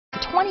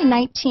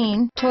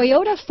2019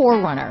 Toyota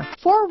 4Runner.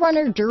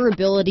 4Runner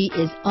durability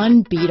is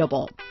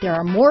unbeatable. There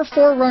are more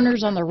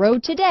 4Runners on the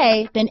road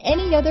today than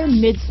any other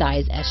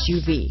midsize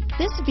SUV.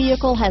 This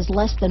vehicle has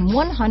less than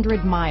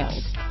 100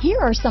 miles. Here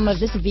are some of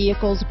this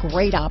vehicle's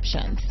great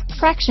options: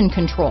 traction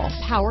control,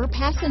 power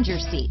passenger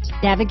seat,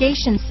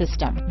 navigation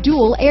system,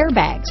 dual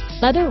airbags,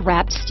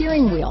 leather-wrapped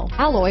steering wheel,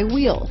 alloy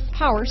wheels,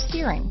 power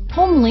steering,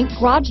 home-link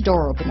garage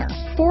door opener,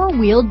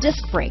 four-wheel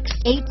disc brakes,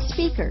 8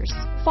 speakers,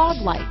 fog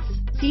lights,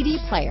 CD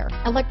player,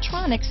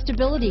 electronic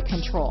stability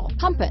control,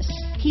 compass,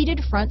 heated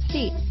front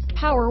seats,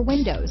 power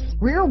windows,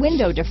 rear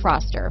window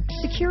defroster,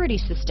 security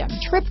system,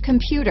 trip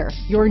computer.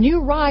 Your new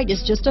ride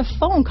is just a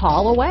phone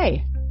call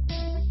away.